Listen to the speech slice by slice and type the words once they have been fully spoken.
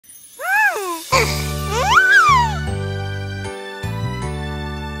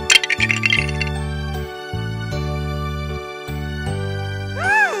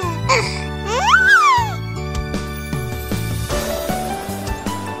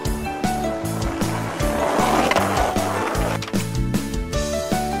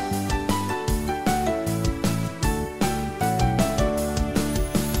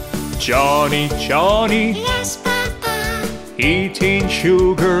Johnny, Johnny, Yes, Papa. eating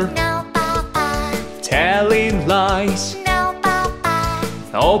sugar, No, Papa. telling lies. No, Papa.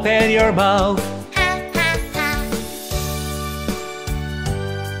 Open your mouth. Ha, ha, ha.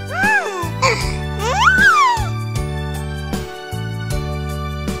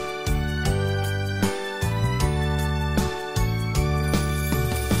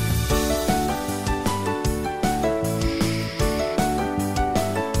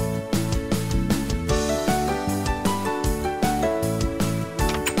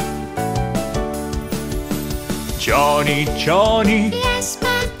 Johnny, Johnny, Yes,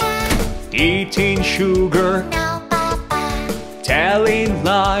 Papa. eating sugar, No, Papa. telling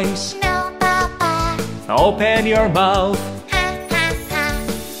lies. No, Papa. Open your mouth. Ha, ha,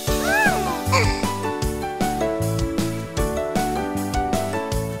 ha.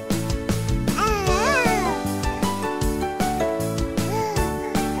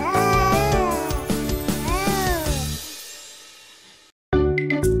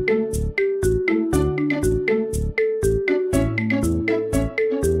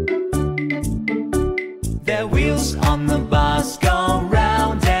 The wheels on the bus go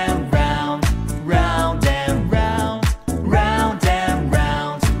round and round, round and round, round and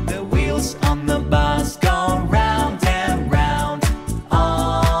round. The wheels on the bus go round and round,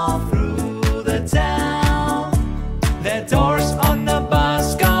 all through the town. The doors on the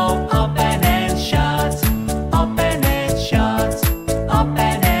bus go open and shut, open and shut,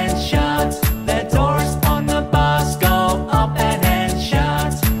 open and shut. The doors on the bus go open and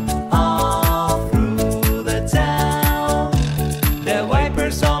shut, all through the town. The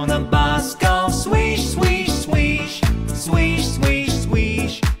wipers on the bus go swish, swish, swish, swish, swish,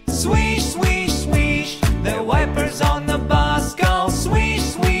 swish, swish, swish, swish. The wipers on the bus go swish,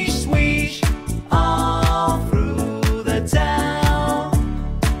 swish, swish, all through the town.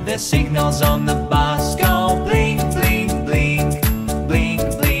 The signals on the bus go blink, blink, blink, blink,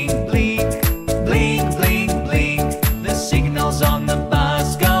 blink, blink, blink, blink, blink. The signals on the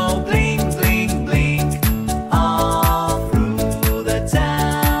bus go blink, blink, blink, all through the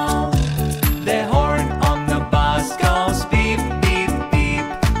town. The horn on the bus goes beep, beep, beep,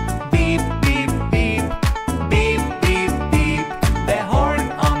 beep, beep, beep, beep, beep, beep. The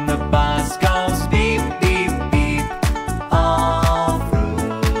horn on the bus goes beep, beep, beep, all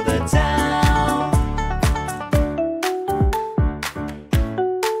through the town.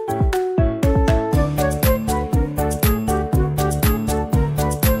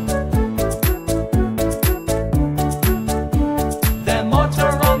 The motor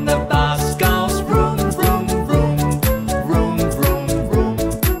on the bus goes vroom, vroom, vroom, vroom, vroom, vroom,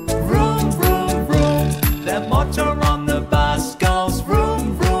 vroom, vroom, vroom. The motor on the bus goes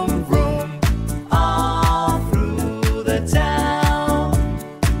vroom, vroom, vroom, all through the town.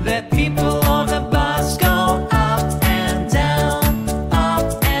 The people on the bus go up and down,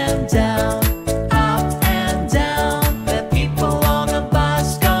 up and down, up and down. The people on the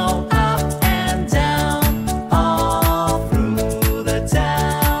bus go up and down, all through the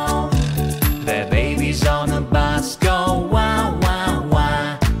town. The babies on the bus go wah, wah,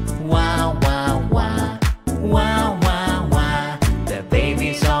 wah, wah, wah, wah, wah, wah, wah. The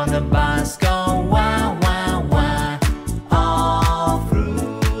babies on the bus go wah, wah, wah, all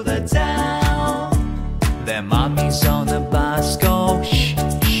through the town. The mommies on the bus go shh,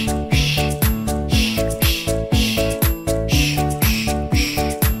 shh, shh, shh, shh, shh, shh,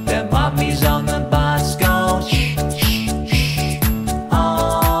 shh. The mommies on the bus go shh, shh, shh,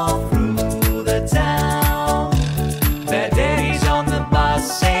 all through the town. The daddies on the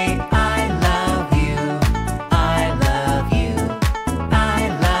bus say I love you, I love you, I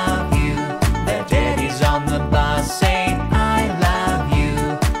love you. The daddies on the bus say I love you,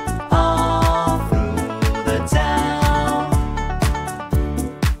 all through the town.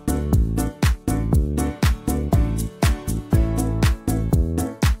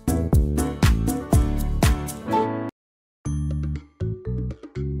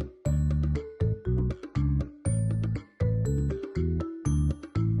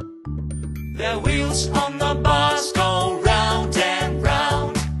 The wheels on the bus go round and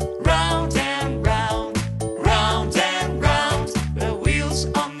round, round and round, round and round. The wheels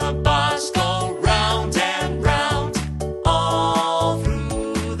on the bus go round and round, all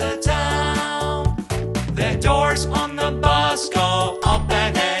through the town. The doors on the bus go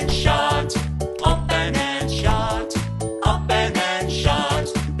open and shut, open and shut, open and shut.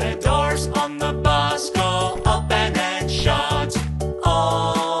 The doors on the bus go open and shut,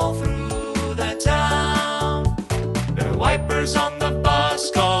 all through the town.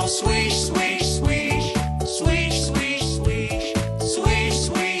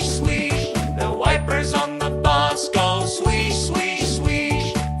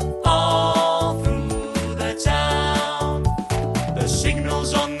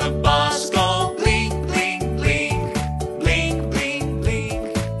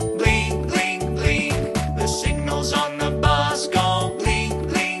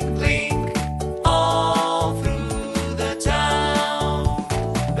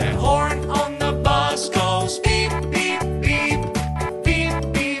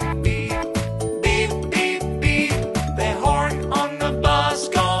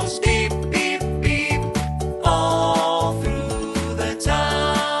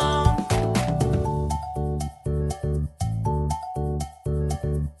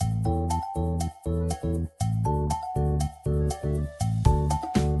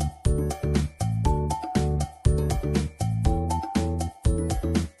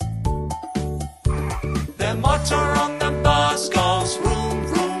 The motor on the bus goes vroom,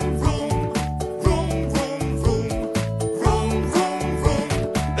 vroom, vroom. Vroom, vroom, vroom. Vroom, vroom, vroom.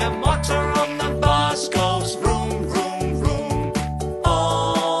 The motor on the bus goes vroom, vroom, vroom.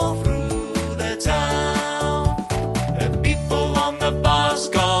 All through the town. The people on the bus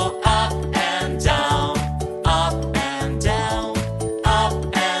go up and down. Up and down.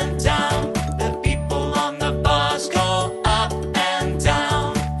 Up and down. The people on the bus go up and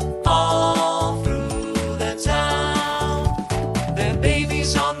down. All through the town. The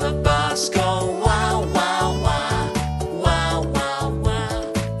babies on the bus go wow, wow, wow. Wow, wow,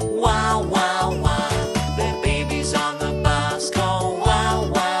 wow. Wow, wow, wow. The babies on the bus go wow,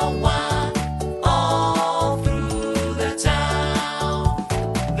 wow, wow. All through the town.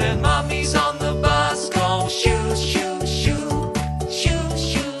 The mummies on the bus go shoo, shoo, shoo. Shoo,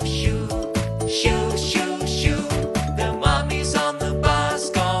 shoo, shoo. Shoo, shoo, shoo. The mummies on the bus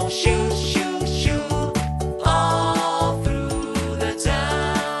go shoo, shoo, shoo. All through the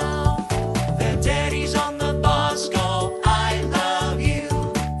town. The daddies on the bus go I love you.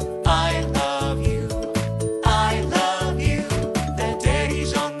 I love you. I love you. The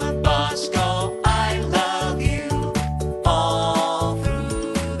daddies on the bus go I love you. All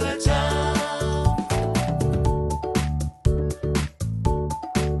through the town.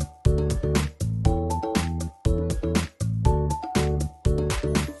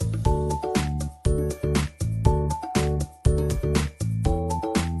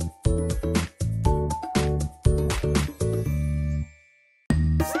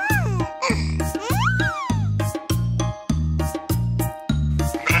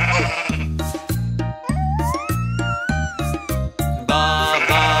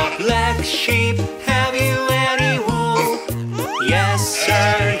 Baba, black sheep, have you any wool? Yes,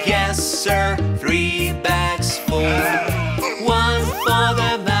 sir, 3 bags full. One for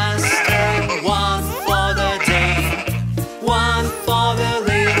the master, one for the dame, one for the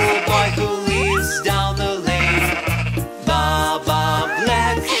little boy who lives down the lane. Baba,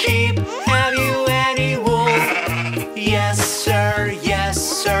 black sheep, have you any wool? Yes, sir,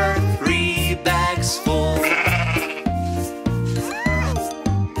 3 bags full.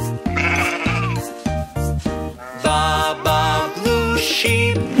 Baba, blue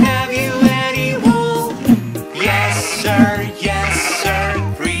sheep, have you any wool? Yes, sir,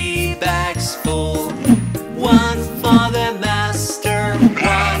 3 bags full. One for the master,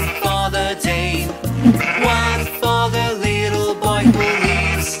 one for the dame, one for the little boy who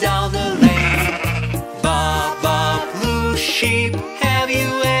lives down the lane. Baba, blue sheep, have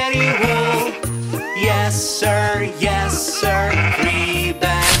you any wool? Yes, sir, 3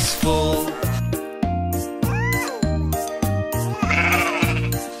 bags full.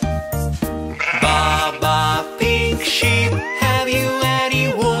 Baba, pink sheep, have you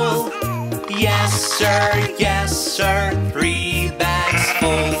any wool? Yes, sir, 3 bags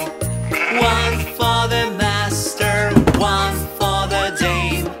full. One for the master, one for the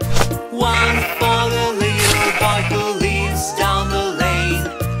dame, one for the little boy who lives down the lane.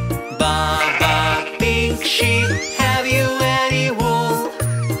 Baba, pink sheep, have you any wool?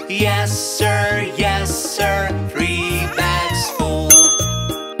 Yes, sir, 3 bags full.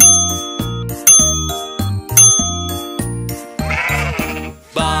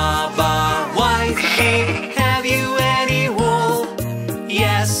 Baba, white sheep, have you any wool?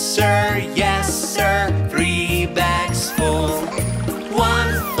 Yes, sir, 3 bags full.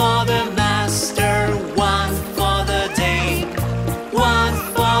 One for the master, one for the dame, one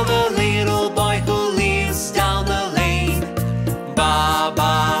for the little boy who lives down the lane.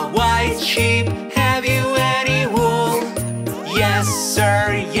 Baba, white sheep, have you any wool? Yes, sir,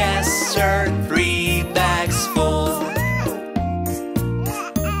 3 bags full.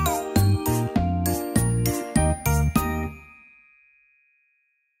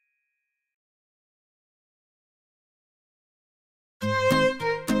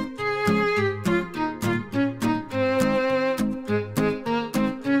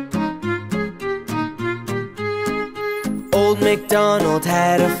 Old MacDonald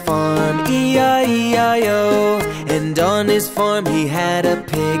had a farm, E-I-E-I-O. And on his farm he had a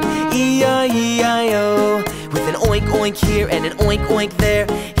pig, E-I-E-I-O. With an oink oink here and an oink oink there,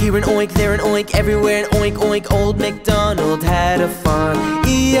 here an oink, there an oink, everywhere an oink oink. Old MacDonald had a farm,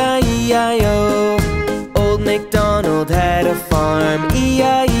 E-I-E-I-O. Old MacDonald had a farm,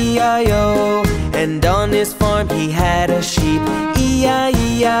 E-I-E-I-O. And on his farm he had a sheep,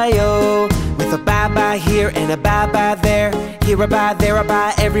 E-I-E-I-O. With a bye-bye here and a bye-bye there, here a bye, there a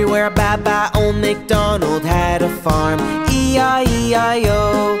bye, everywhere a bye-bye. Old MacDonald had a farm,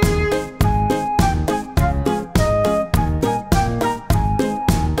 E-I-E-I-O.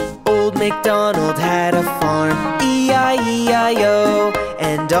 Old MacDonald had a farm, E-I-E-I-O.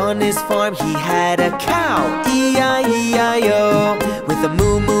 And on his farm he had a cow, E-I-E-I-O. With a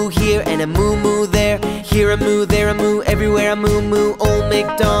moo-moo here and a moo-moo there, here a moo, there a moo, everywhere a moo-moo. Old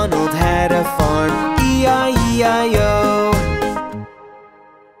MacDonald had a farm, E-I-E-I-O.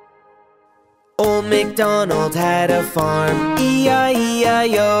 Old MacDonald had a farm,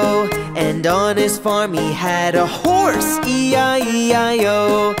 E-I-E-I-O. And on his farm he had a horse,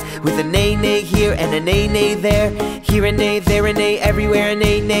 E-I-E-I-O. With a neigh-neigh here and a neigh-neigh there, here a neigh, there a neigh, everywhere a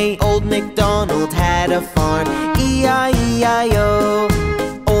neigh-neigh. Old MacDonald had a farm, E-I-E-I-O.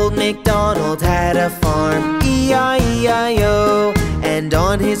 Old MacDonald had a farm, E-I-E-I-O. And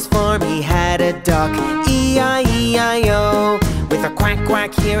on his farm he had a duck, E-I-E-I-O. With a quack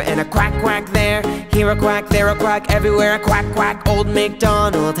quack here and a quack quack there, here a quack, there a quack, everywhere a quack quack. Old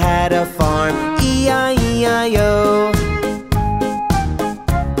MacDonald had a farm, E-I-E-I-O.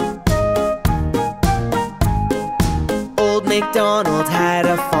 Old MacDonald had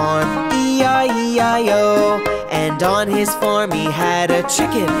a farm, E-I-E-I-O. And on his farm he had a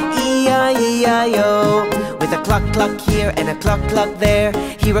chicken, E-I-E-I-O. With a cluck cluck here and a cluck cluck there,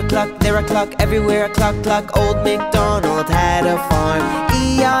 here a cluck, there a cluck, everywhere a cluck cluck. Old MacDonald had a farm,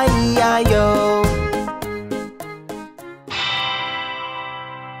 E-I-E-I-O.